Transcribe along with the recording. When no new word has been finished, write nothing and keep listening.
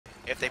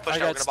They push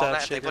down, we're gonna bomb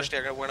that. They push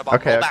there, we're gonna bomb.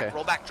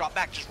 Roll back, drop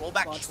back, just roll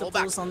back, Watch just roll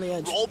back. on the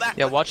edge. Roll back.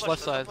 Yeah, watch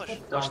left side.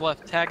 Watch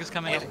left. Tag is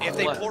coming up. If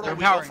they portal,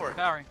 we go for it.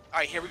 Alright,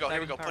 here we go.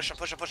 Push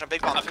them.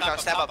 Big bomb.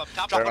 Stab up.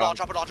 Drop it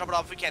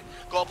all if we can.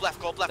 Go up left.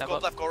 Go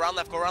around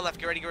left.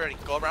 Get ready.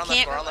 Go around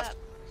left.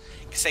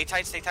 Stay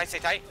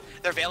tight.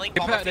 They're veiling.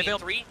 Bomber feet.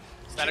 3.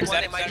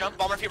 They might jump.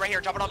 Bomber feet right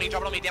here. Drop it on me.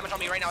 Damage on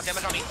me right now.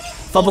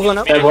 Bubble going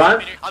up.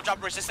 I'm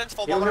dropping resistance.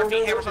 Full bomber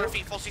feet. Hammers on our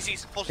feet. Full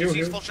CCs. Full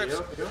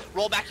strips.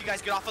 Roll back, you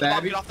guys. Get off of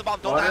the bomb.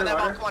 Don't die on that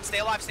bomb. Come on, stay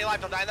alive.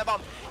 Don't die on that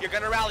bomb. You're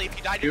gonna rally. If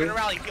you die, you're gonna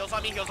rally. Heals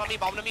on me.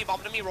 Bomb to me.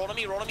 Roll to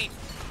me.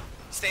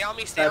 Stay on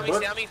me.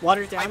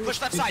 Water down. I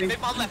push left side. Big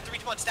bomb left.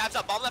 3-1. Stabs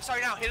up. Bomb left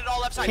side right now. Hit it all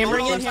left side. Hammer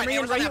in right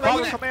here.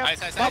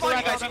 Come on,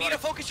 you guys. You need to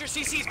focus your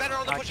CCs better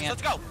on the pushes.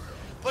 Let's go.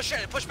 Push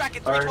back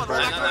in 3-1.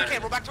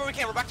 Roll back to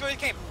where we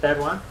came. Dead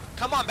one.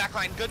 Come on,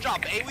 backline. Good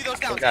job. AoE those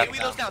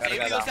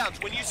downs.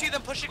 When you see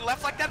them pushing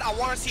left like that, I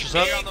want to see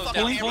big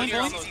fucking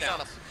CCs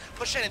on us.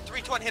 Push in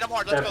 3-1. Hit them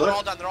hard. Let's go.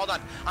 They're all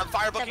done. I'm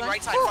firebooking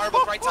right side.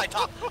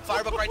 Top.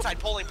 Firebook right side.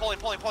 Pulling. Bomb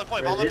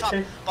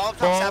up top.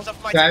 Stabs up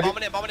for my team.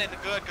 Bombing in.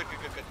 Good.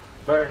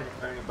 Burn.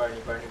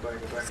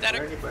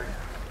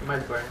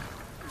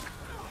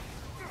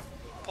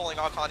 Pulling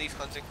all Condi's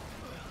cleansing.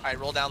 Alright,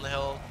 roll down the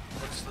hill.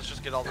 Let's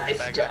just get all those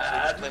bags. Actually,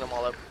 just clean them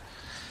all up.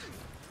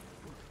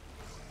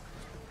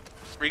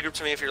 Regroup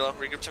to me if you're low.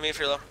 Regroup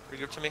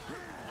to me.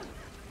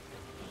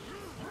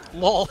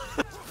 Lol.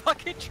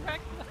 Fucking track.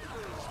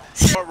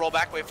 Roll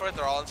back, wait for it.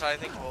 They're all inside, I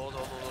think. Hold.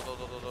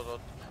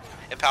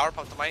 Empower,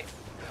 pump the might.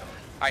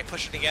 Alright,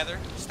 push it together.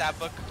 Stab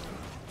book.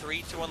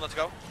 3, 2, 1, let's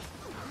go.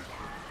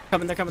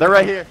 They're coming. They're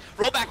right here.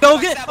 Roll back. Go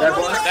get. Stab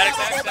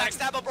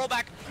up, roll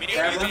back.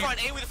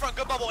 AoE the front.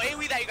 Good bubble.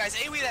 AoE that, you guys.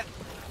 AoE that.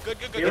 Good.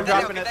 Get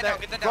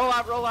that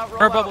down. Roll out.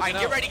 Alright,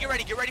 get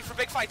ready for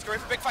big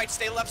fights.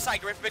 Stay left side.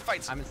 Get ready for big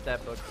fights. I'm in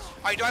stab book.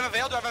 Alright, do I have a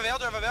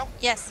veil?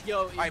 Yes.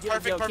 Yo, alright,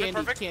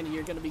 perfect. Candy,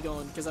 you're gonna be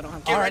going because I don't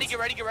have. Get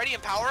ready.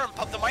 Empower and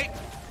pump the might.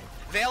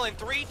 Veil in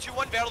 3, 2,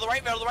 1. Veil to the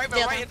right.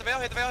 Hit the veil.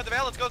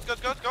 Let's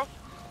go.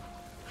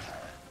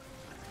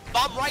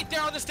 Bomb right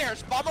there on the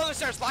stairs.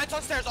 Lines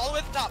on stairs all the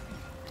way to the top.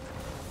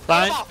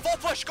 Fine. Full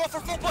push. Go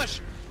for full push.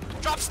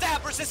 Drop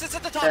stab. Resistance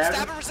at the top.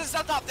 Stab and resistance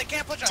at the top. They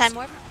can't push us. Time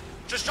warp.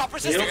 Just drop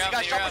resistance, you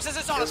guys. Drop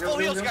resistance on us. Full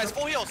heals, you guys.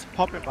 Full heals.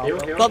 Pop it,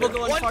 Bubble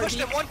going One far push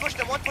deep. them.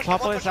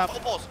 Full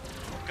pulls.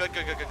 Good.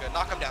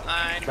 Knock them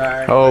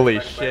down. Holy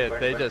shit,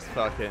 they just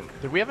fucking...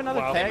 Do we have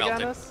another tag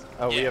on us?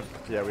 Oh, we have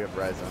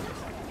Rise on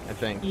us, I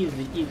think.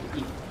 Easy.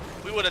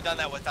 We would have done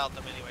that without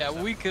them anyway. Yeah,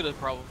 we could have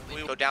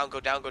probably. Go down.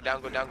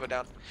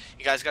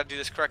 You guys gotta do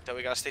this correct though.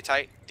 We gotta stay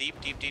tight. Deep.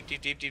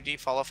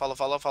 Follow.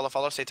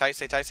 Stay tight.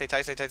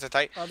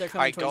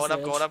 Alright, going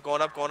up.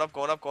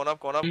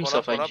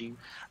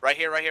 Right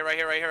here.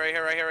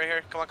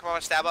 Come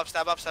on. Stab up.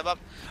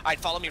 Alright,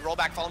 follow me. Roll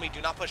back. Follow me.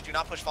 Do not push.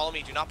 Follow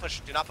me.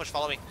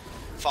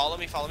 Follow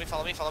me.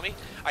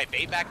 Alright,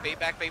 bait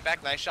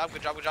back. Nice job.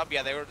 Good job.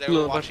 Yeah, they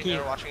were watching.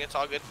 It's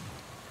all good.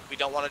 We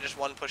don't want to just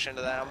one push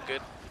into that. I'm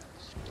good.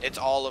 It's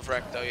all of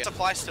wreck though. Yeah.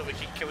 Supply still.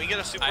 Can we get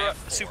a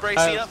super AC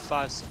I have up?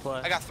 5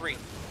 supply. I got 3.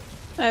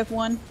 I have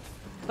 1,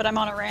 but I'm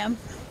on a ram.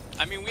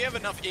 I mean, we have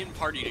enough in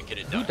party to get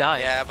it done. Who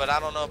died? Yeah, but I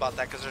don't know about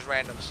that because there's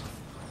randoms.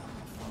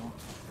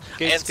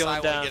 Gate's and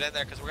going down. Get in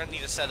there because we're gonna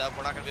need to set up.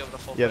 We're not gonna be able to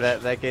full Yeah,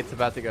 push. that gate's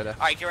about to go down.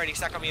 Alright, get ready.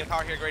 Stack on me and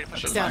power here. Get ready to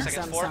push it. 5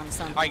 seconds. 4.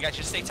 Alright, guys,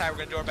 just stay tight. We're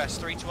gonna do our best.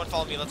 3, 2, 1.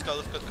 Follow me. Let's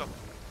go.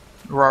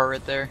 Raw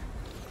right there.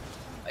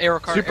 Arrow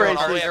card. Super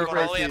All the way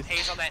AC. up.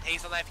 Haze on that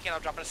if you can.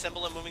 I'm dropping a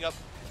symbol and moving up.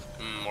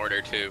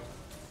 Mortar 2.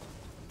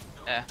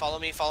 Yeah. Follow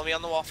me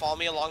on the wall. Follow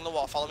me along the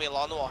wall.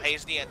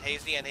 Haze the end.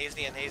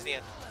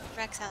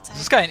 Rex outside. Is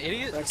this guy an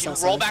idiot? You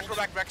roll back.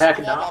 Rex is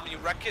gonna wall bomb you.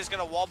 Rex is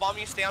gonna wall bomb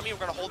you. Stay on me. We're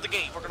gonna hold the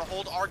gate. We're gonna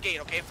hold our gate.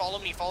 Okay, follow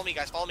me,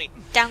 guys. Follow me.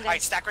 Down, guys.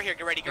 Alright, stack right here.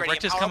 Get ready. We're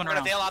just coming we're gonna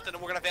around. veil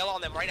out. We're gonna veil on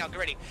them right now. Get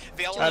ready.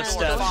 Veil on the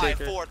door. 5,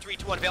 4, 3,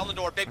 2, 1. Veil on the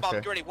door. Big bomb.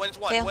 Get ready. Win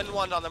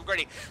 1 on them. Get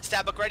ready.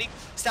 Stab up. Ready.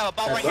 Stab up.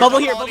 Bomb right here. Bubble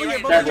here.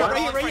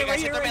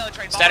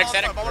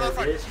 Static. Bomb on the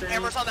front.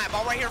 Hammers on that.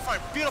 Bomb right here in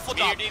front. Beautiful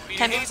job.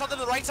 Haze on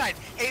the right side.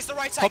 Haze the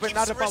right side. Hoping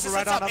not to bubble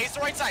right on us. Haze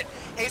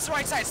the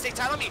right side. Stay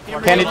tight on me.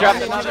 Can he drop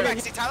another?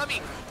 Stay tight on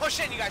me. Push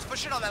in, you guys.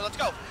 Push in on that. Let's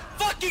go.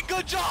 Fucking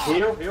good job.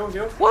 Heal.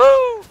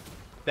 Woo!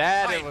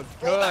 That Right, it was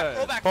roll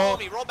good. back,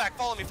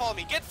 follow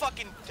me. Get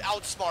fucking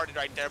outsmarted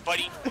right there,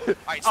 buddy.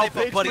 Alright, I'll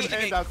stay buddy. push the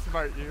gate.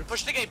 Outsmart you.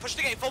 Push the gate.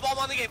 Full bomb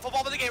on the gate right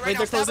Wait, now.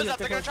 they're Stab closing us up.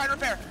 They're gonna try and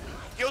repair.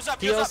 Heals up.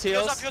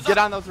 Get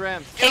on those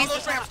rams. Get on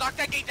those ramps. Knock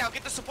that gate down.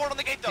 Get the support on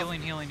the gate though.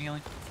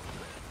 Healing.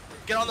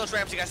 Get on those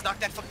ramps, you guys. Knock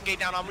that fucking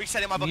gate down. I'm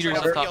resetting my books Meters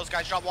right now up for top. heals,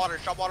 guys. Drop water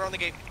on the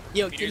gate.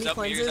 Yo, give me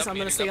cleanses. I'm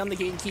gonna stay on the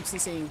gate and keep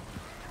CCing.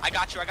 I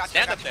got you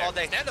all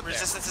day.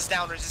 Resistance is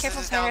down.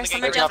 Careful, The gate.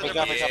 someone jumping.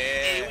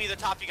 AoE the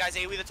top, you guys.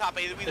 AoE the top.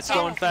 It's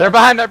going fast. They're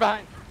behind.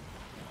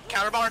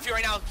 Counter bar feet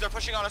right now. They're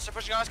pushing on us.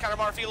 Counter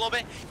bar feet a little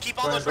bit.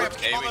 Keep on those ramps.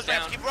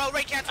 Keep roll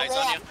rate cancel. Roll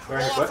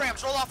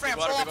off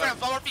ramps.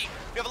 Bar feet.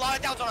 We have a lot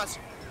of downs on us.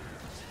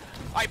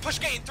 Alright, push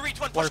gate in 3,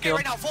 2, 1. Push gate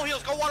right now. Full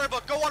heals. Go water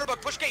book.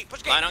 Push gate.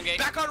 Line on gate.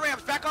 Back on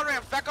ramps. Back on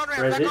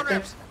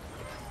ramps.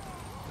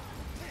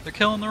 They're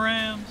killing the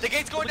Rams. The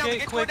gate's going down, the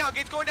gate's going down,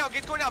 gate's going down,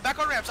 gate's going down. Back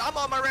on ramps. I'm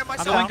on my ramp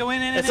myself. Go in.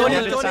 Going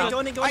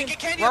in. Alright, get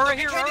candy up,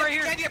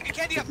 get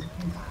candy up.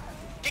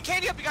 Get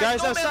candy up, you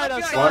guys. Guys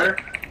outside. Water.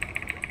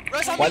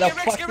 Res on me, get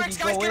Rex,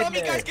 guys, get on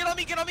me, guys, get on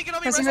me.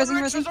 Res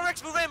on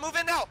Rex, move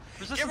in now.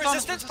 Get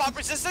resistance, pop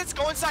resistance,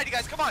 go inside, you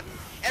guys, come on.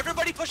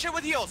 Everybody push in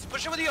with heals,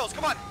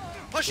 come on.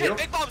 Push in,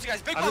 big bombs, guys,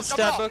 big bombs,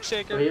 jump off.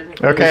 Okay. Big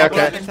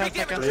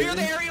damage, clear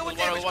the area with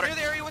damage,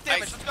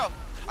 let's go.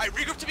 Alright,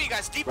 regroup to me,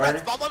 guys, deep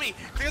breath, bomb on me.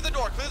 Clear the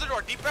door,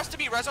 deep breath to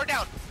me, res are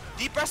down.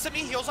 Deep breath to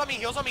me, heals on me,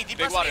 deep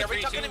breath to me,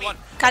 everybody tuck into me.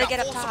 Gotta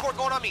get up full top. support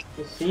going on me.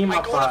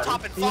 Alright, going up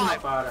top in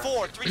 5,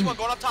 4, 3, 2, 1,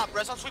 going up top,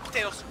 res on sweet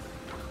potatoes.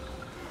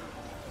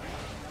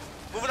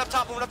 Moving up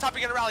top, you're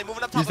gonna rally,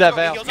 moving up top. Use that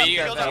veil.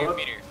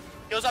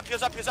 Heals up,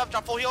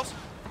 drop full heals.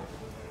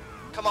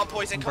 Come on,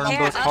 poison, come on,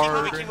 Burn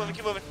poison, both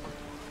keep moving.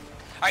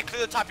 Alright,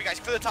 clear the top, you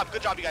guys, good job,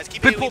 you guys,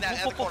 keep hitting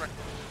that in the corner.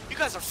 You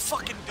guys are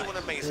fucking doing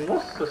amazing.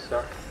 Alright,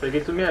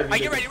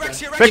 get ready, Rex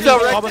here, Rex, Don't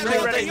die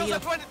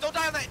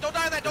on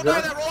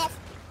that, roll off.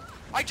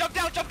 Alright, jump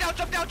down,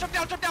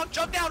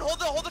 hold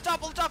the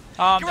top.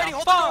 Get ready,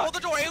 hold the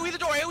door, AoE the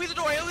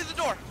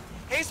door.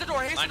 Haze the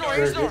door.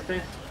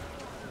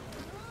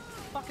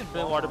 Fucking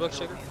Bill Waterbook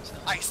sugar.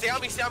 Alright, stay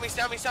on me.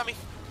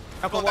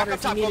 Go back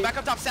up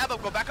top, stab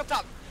up, go back up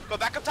top.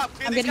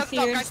 Clear these guys up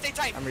top, guys, stay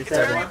tight. It's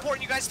very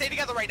important, you guys stay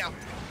together right now.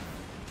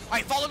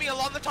 Alright, follow me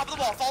along the top of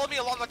the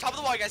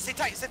wall, you guys, stay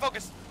tight, stay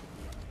focused.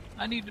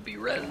 I need to be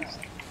rezzed.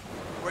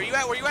 Where you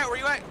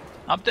at?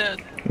 I'm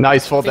dead.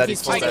 Nice, full dead.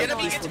 Alright, get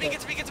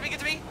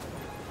to me.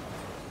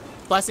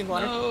 Blasting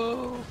water.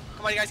 No.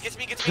 Come on, you guys, get to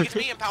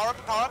me, and power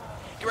up.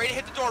 Get ready to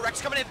hit the door,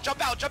 Rex coming in,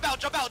 jump out,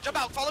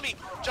 follow me.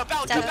 Jump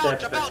out,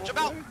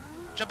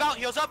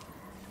 heals up.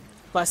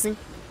 Blasting.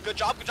 Good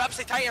job,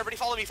 stay tight, everybody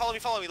follow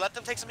me. Let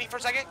them take some heat for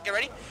a second, get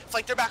ready.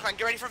 Flank their backline,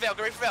 get ready for veil.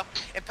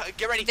 And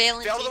get ready, veil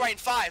to the right in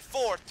 5,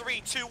 4,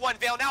 3, 2, 1.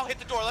 Veil now, hit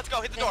the door, let's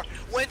go, hit the door.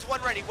 Wind's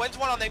one ready, wind's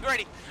one on them, get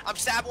ready. I'm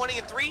stab one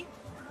in 3,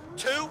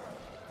 2.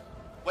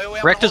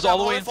 Wait. Rect is all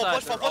the way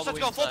inside. Full push, let's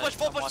go, full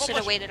push.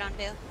 Should've waited on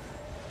Veil.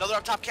 No, they're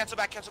up top, cancel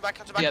back.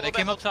 Yeah, they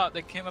came up top.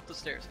 They came up the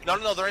stairs.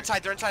 No, they're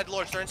inside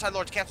lords,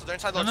 cancel, they're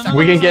inside lords. No.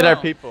 We can get our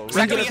people.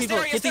 Get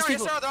these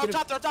people. They're up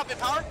top, in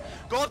power.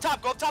 Go up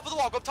top of the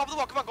wall,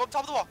 come on, go up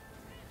top of the wall.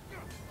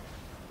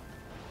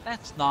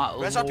 That's not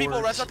Res our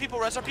people,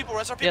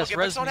 Yes, get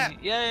res on me.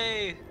 that.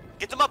 Yay.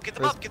 Get them up,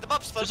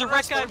 There's a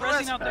red guy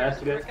resing out there.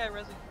 Red guy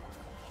resing.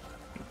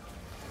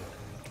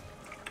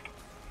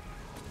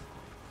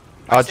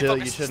 Oh, Jill,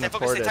 you shouldn't have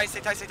ported.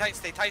 Stay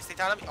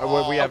tight on me.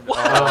 We have.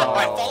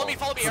 Alright, follow me,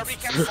 everybody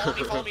cancel,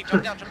 follow me,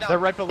 jump down. They're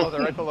right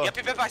below.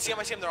 Yep, I see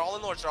them, they're all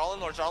in lords.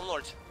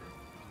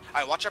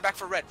 Alright, watch our back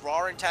for red.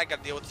 Raw and tag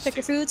gotta deal with this. Check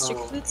your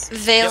foods.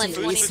 Veil in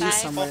Food,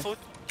 25. full food.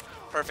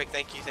 Perfect,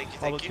 thank you.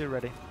 Bubble 2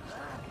 ready.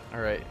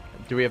 Alright,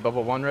 do we have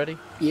bubble 1 ready?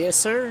 Yes,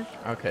 sir.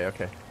 Okay.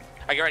 Alright,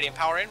 get ready,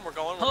 empower in, we're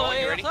going,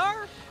 you ready?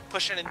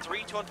 Push in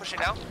 3, 2, 1, push in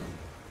now.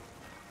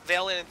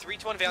 Veil in 3,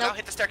 2, 1, veil now,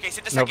 hit the staircase,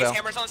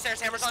 hammers on the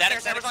stairs, lock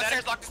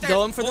the stairs.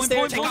 Going for the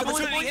stairs. Take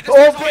opportunity, hit the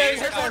Oh,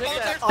 stairs. On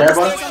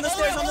the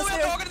stairs.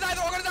 They're all gonna die,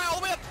 all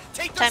the way up.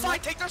 Take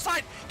their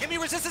side. Give me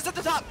resistance at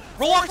the top.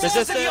 Roll off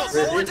resistance and heals.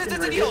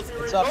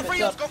 Go for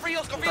heals.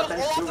 Roll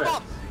off the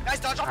bomb. Guys,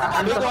 dodge off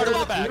the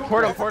bomb.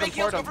 Port him.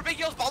 Go for big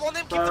heals. Bomb on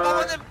them. Keep the bomb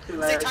on them.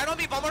 Stay tight on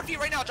me. Bomb on our feet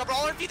right now. Jump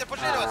all on our feet. They're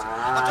pushing into us.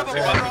 I'm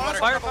jumping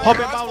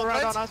Bubble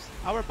right on us.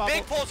 Our bubble.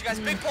 Big pulls, you guys.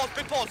 Big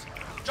pulls.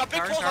 Drop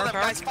big pulls on them,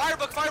 guys.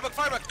 Firebook.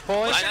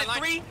 Push in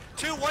 3,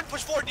 2, 1.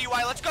 Push forward,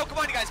 DUI. Let's go. Come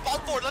on, you guys.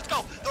 Bomb forward. Let's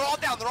go. They're all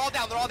down.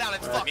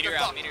 It's fucked. Meteor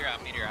out.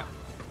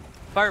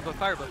 Firebook.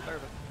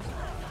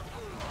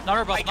 Not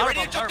our Get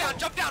ready to jump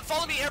down.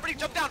 Follow me. Everybody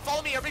jump down.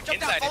 Follow me.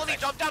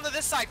 Jump down to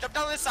this side.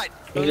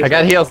 I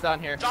got heals down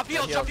here. Drop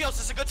heals.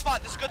 This is a good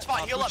spot.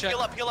 Heal up.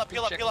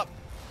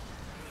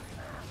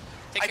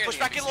 I push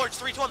back in lords.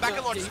 3, 2, 1. Back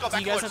in lords. Let's go.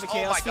 Back in lords.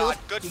 Oh my god.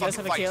 Good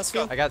fucking fight.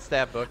 I got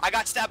stab book. I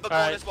got stab book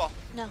going as well.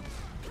 No.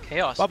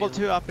 Chaos. Bubble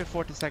 2 up in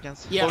 40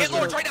 seconds. Yeah. Hit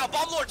lords right now.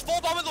 Bomb lords.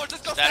 Full bomb in lords.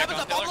 Let's go. Stab us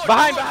up. Bomb lords.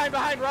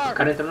 Behind, rock.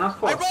 I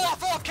roll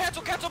off.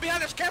 Cancel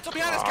behind us.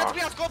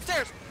 Go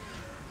upstairs.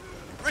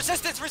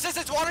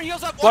 Resistance. Water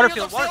heals up. Water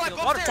Go field.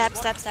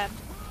 Stab.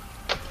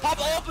 Pop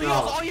all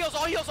heals.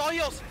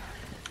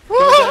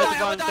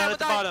 Down at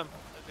the bottom.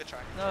 Good try.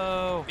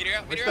 No. Meteor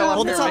out.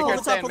 Hold the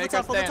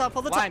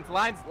top.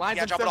 Lines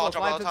Yeah, and drop it all.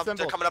 symbols.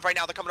 They're coming up right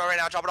now. Drop it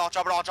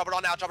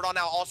all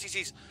now. All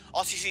CCs.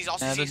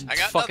 I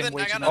got fucking nothing,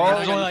 way I too got many. nothing.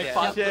 There's only like Shit.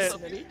 5 Shit.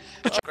 facility.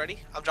 Ready?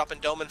 I'm dropping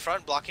dome in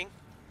front, blocking.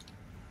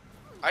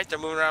 Alright, they're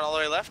moving around all the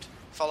way left.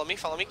 Follow me.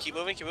 Keep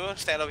moving.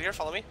 Stand over here.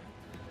 Follow me.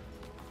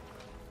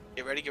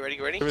 Get ready.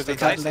 Stay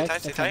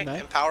tight.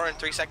 Empower in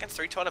 3 seconds.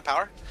 3, 2, 1,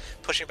 empower.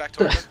 Pushing back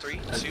towards them. 3,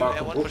 2,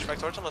 and 1. Push back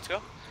towards them. Let's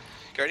go.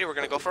 Get ready. We're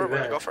gonna go for it.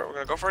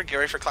 Get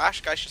ready for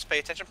clash. Guys, just pay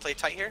attention. Play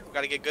tight here. We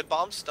gotta get good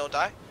bombs. Don't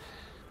die.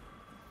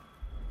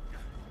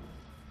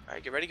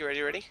 Alright, get ready.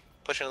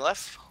 Pushing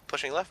left.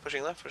 Pushing left.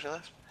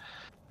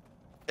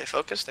 Stay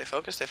focused.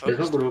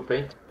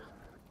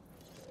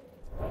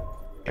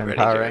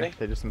 Empowering.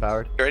 They just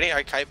empowered. You ready?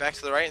 Alright, kite back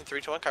to the right in 3,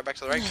 2, 1. Kite back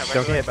to the right.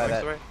 Don't get hit by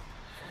that.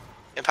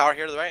 Empower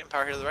here to the right.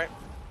 Empower here to the right.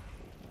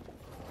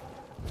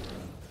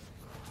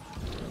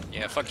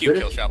 Yeah, fuck you,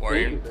 kill shot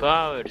warrior.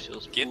 Power,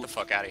 seus Get the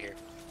fuck out of here.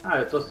 Ah,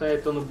 eu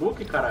tô no book,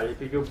 caralho. Ele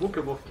pediu o book,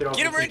 eu vou tirar o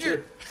Get him, book Ranger!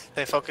 dele.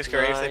 They focus,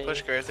 Garish, they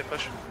push, Garish, they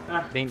push.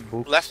 Bem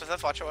book. Left,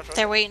 watch it, watch it.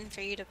 They're waiting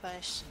for you to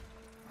push.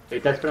 Ele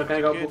tá esperando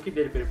carregar o book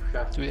dele pra ele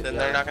puxar. Then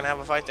they're not gonna have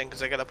a fight then, because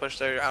they gotta push.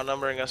 They're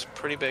outnumbering us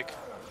pretty big.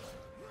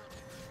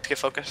 Get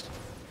focused.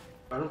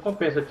 Mas não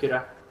compensa eu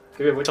tirar.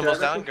 Quer ver? Eu vou tirar. Tumbles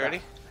down,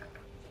 Gertie.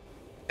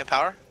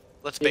 Empower.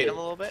 Let's bait him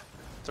a little bit.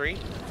 3,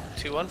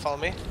 2, 1, follow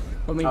me.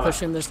 When we push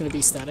him, there's gonna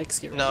be statics.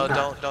 Get No,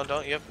 ready.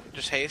 don't. Yep.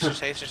 Just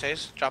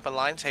haze. Dropping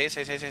lines. Haze.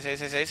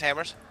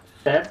 Hammers.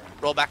 Step.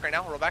 Roll back right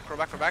now. Roll back.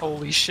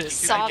 Holy shit.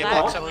 Saw Get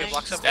that blocks up, coming. get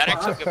blocks up, Static.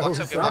 get blocks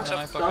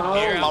up. Bomb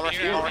on our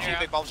feet,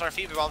 big bombs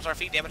on our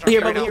feet, damage on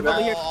Here, right here, now.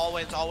 here. All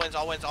wins, all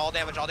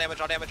damage on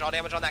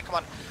that, come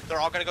on. They're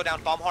all gonna go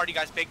down, bomb hard, you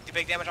guys, big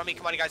damage on me,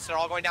 come on, you guys, they're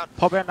all going down.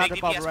 Big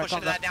DPS, push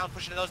into that down,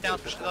 push into those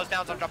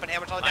downs, I'm dropping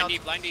hammers on the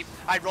downs. Line deep.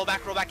 Alright, roll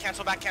back,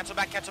 cancel back,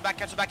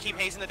 keep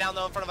hazing the down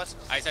low in front of us.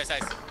 Ice.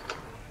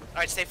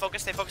 Alright, stay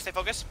focused.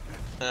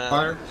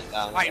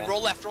 Alright,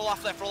 roll left, roll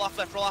off left,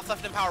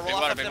 and power, Bomb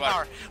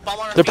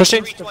on our They're feet,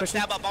 pushing. 3, 2, 1,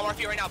 stab up, bomb on our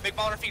feet right now, big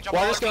bomb on our feet, drop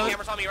on our feet,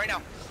 hammers on me right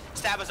now.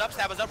 Stab us up,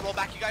 roll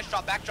back, you guys,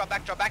 drop back,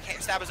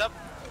 stab us up.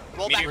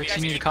 Roll back, you guys,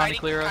 Continue to keep conny fighting,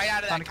 clear us, kite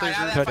out of conny that clear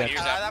fight, group.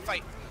 get out of that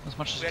fight. As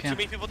much as We you got too can.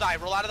 many people die,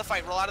 roll out of the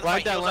fight,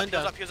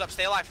 heals up,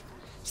 stay on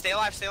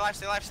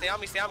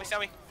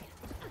me.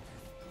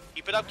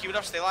 Keep it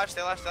up, stay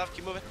alive,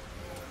 keep moving.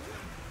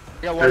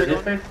 There's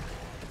this thing.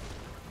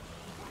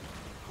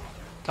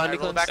 Alright,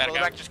 roll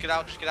back, just get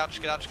out.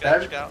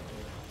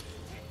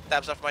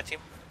 Stabs up for my team.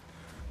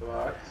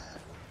 Blocks.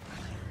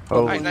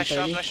 Alright, Holy nice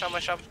job.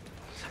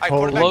 Alright,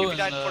 quarterback, Holy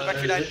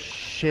if you died,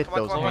 shit, Come on,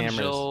 those come on. hammers.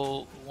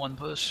 Chill, one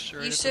push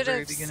right You at the should very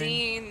have beginning.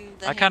 seen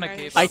the I kinda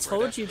hammers. gave I up.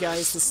 told you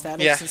guys the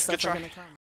statics Yeah, and stuff good are try. gonna come.